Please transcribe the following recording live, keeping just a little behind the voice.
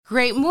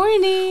Great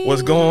morning.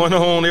 What's going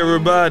on,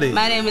 everybody?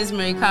 My name is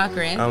Marie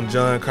Cochran. I'm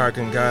John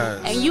Cochran,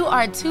 guys. And you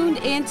are tuned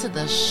in to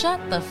the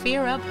Shut the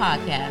Fear Up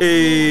podcast.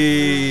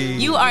 Hey.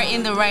 You are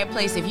in the right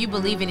place if you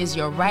believe it is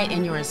your right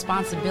and your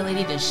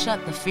responsibility to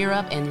shut the fear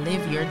up and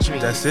live your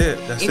dreams. That's it.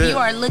 If you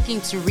are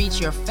looking to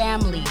reach your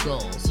family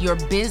goals, your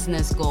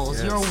business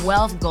goals, your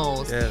wealth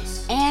goals,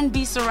 and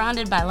be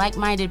surrounded by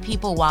like-minded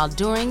people while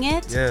doing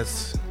it,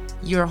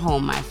 you're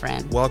home, my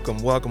friend. Welcome.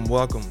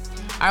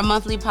 Our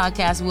monthly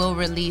podcast will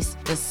release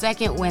the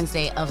second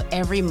Wednesday of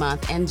every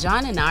month, and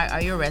John and I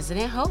are your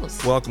resident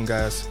hosts. Welcome,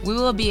 guys. We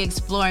will be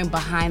exploring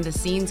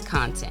behind-the-scenes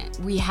content.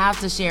 We have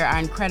to share our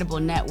incredible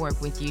network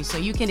with you so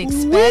you can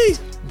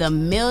expect the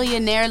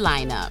millionaire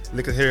lineup.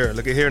 Look at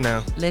here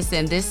now.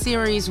 Listen, this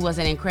series was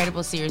an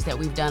incredible series that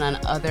we've done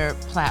on other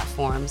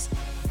platforms,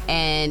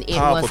 and it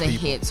was a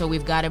hit, so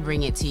we've got to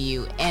bring it to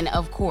you. And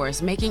of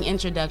course, making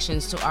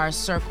introductions to our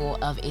circle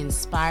of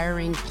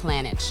inspiring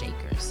planet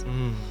shakers.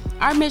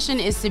 Our mission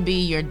is to be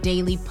your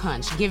daily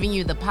punch, giving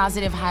you the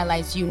positive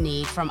highlights you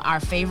need from our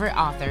favorite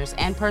authors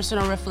and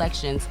personal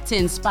reflections to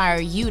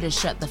inspire you to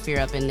shut the fear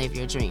up and live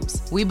your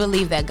dreams. We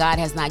believe that God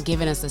has not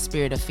given us a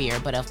spirit of fear,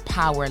 but of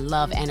power,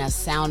 love, and a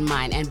sound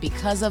mind. And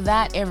because of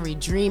that, every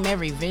dream,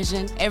 every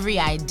vision, every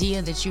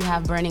idea that you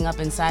have burning up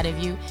inside of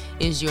you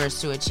is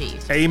yours to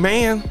achieve.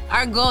 Amen.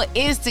 Our goal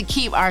is to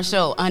keep our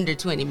show under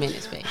 20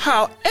 minutes, babe.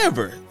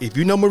 However, if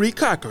you know Marie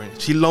Cochran,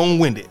 she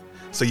long-winded.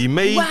 So we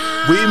may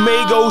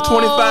go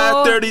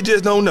 25, 30,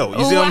 just don't know.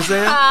 You see what I'm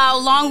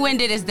saying?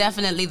 Long-winded is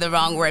definitely the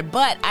wrong word,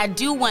 but I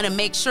do want to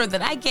make sure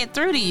that I get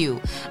through to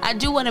you. I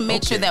do want to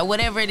make sure that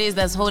whatever it is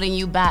that's holding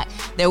you back,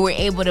 that we're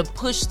able to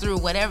push through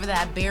whatever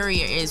that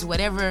barrier is,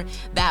 whatever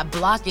that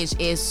blockage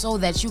is, so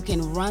that you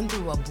can run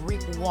through a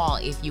brick wall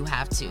if you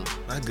have to.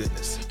 My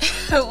goodness.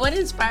 What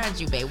inspired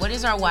you, babe? What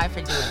is our why for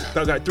doing that?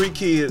 I got 3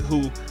 kids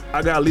who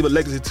I got to leave a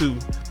legacy to,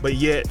 but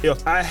yet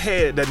if I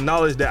had the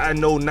knowledge that I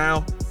know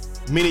now,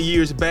 many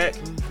years back,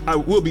 I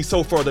will be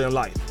so further in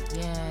life.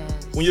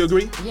 Yes. Will you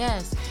agree?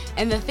 Yes.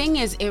 And the thing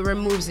is, it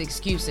removes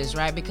excuses,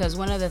 right? Because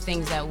one of the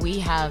things that we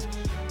have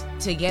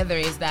together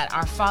is that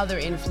our father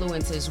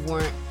influences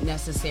weren't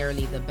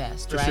necessarily the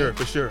best, right?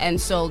 For sure. And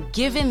so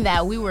given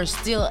that we were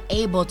still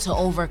able to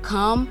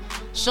overcome,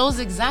 shows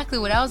exactly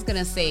what I was going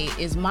to say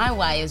is my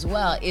why as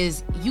well,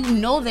 is you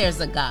know there's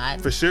a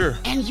God. For sure.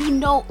 And you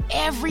know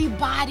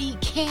everybody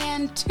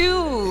can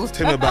too.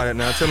 Tell me about it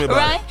now. Tell me about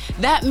right? It.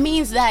 That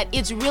means that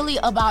it's really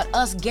about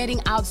us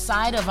getting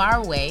outside of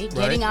our way,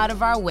 getting out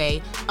of our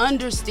way,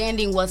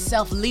 understanding what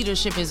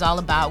self-leadership is all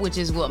about, which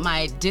is what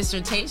my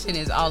dissertation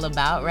is all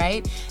about,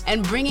 right?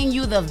 And bringing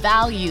you the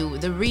value,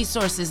 the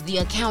resources, the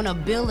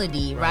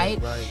accountability,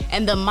 right?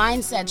 And the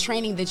mindset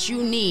training that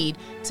you need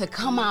to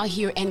come out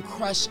here and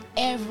crush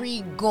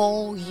every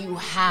goal you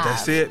have.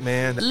 That's it,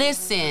 man.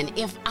 Listen,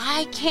 if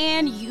I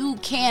can, you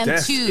can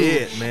That's too.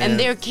 It, man. And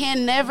there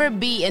can never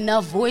be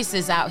enough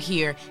voices out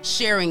here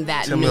sharing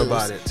that news. Tell me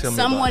about it.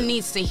 Someone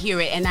needs to hear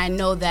it. And I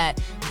know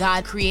that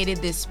God created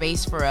this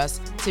space for us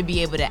to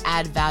be able to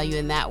add value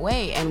in that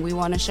way. And we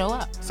want to show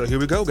up. So here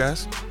we go,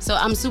 guys. So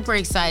I'm super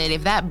excited.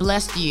 If that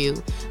blessed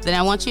you, then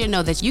I want you to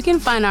know that you can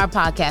find our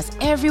podcast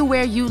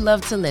everywhere you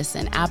love to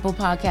listen. Apple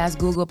Podcasts,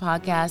 Google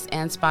Podcasts,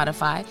 and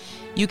Spotify.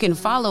 You can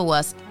follow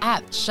us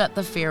at Shut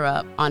the Fear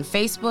Up on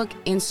Facebook,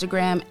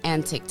 Instagram,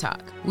 and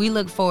TikTok. We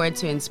look forward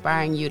to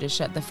inspiring you to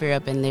shut the fear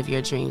up and live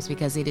your dreams,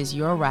 because it is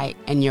your right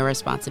and your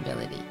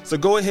responsibility. So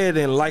go ahead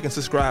and like and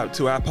subscribe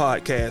to our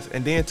podcast,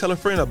 and then tell a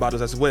friend about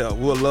us as well.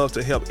 We would love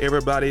to help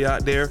everybody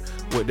out there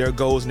with their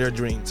goals and their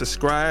dreams.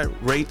 Subscribe,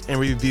 rate, and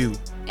review.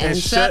 And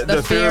shut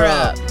the fear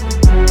up.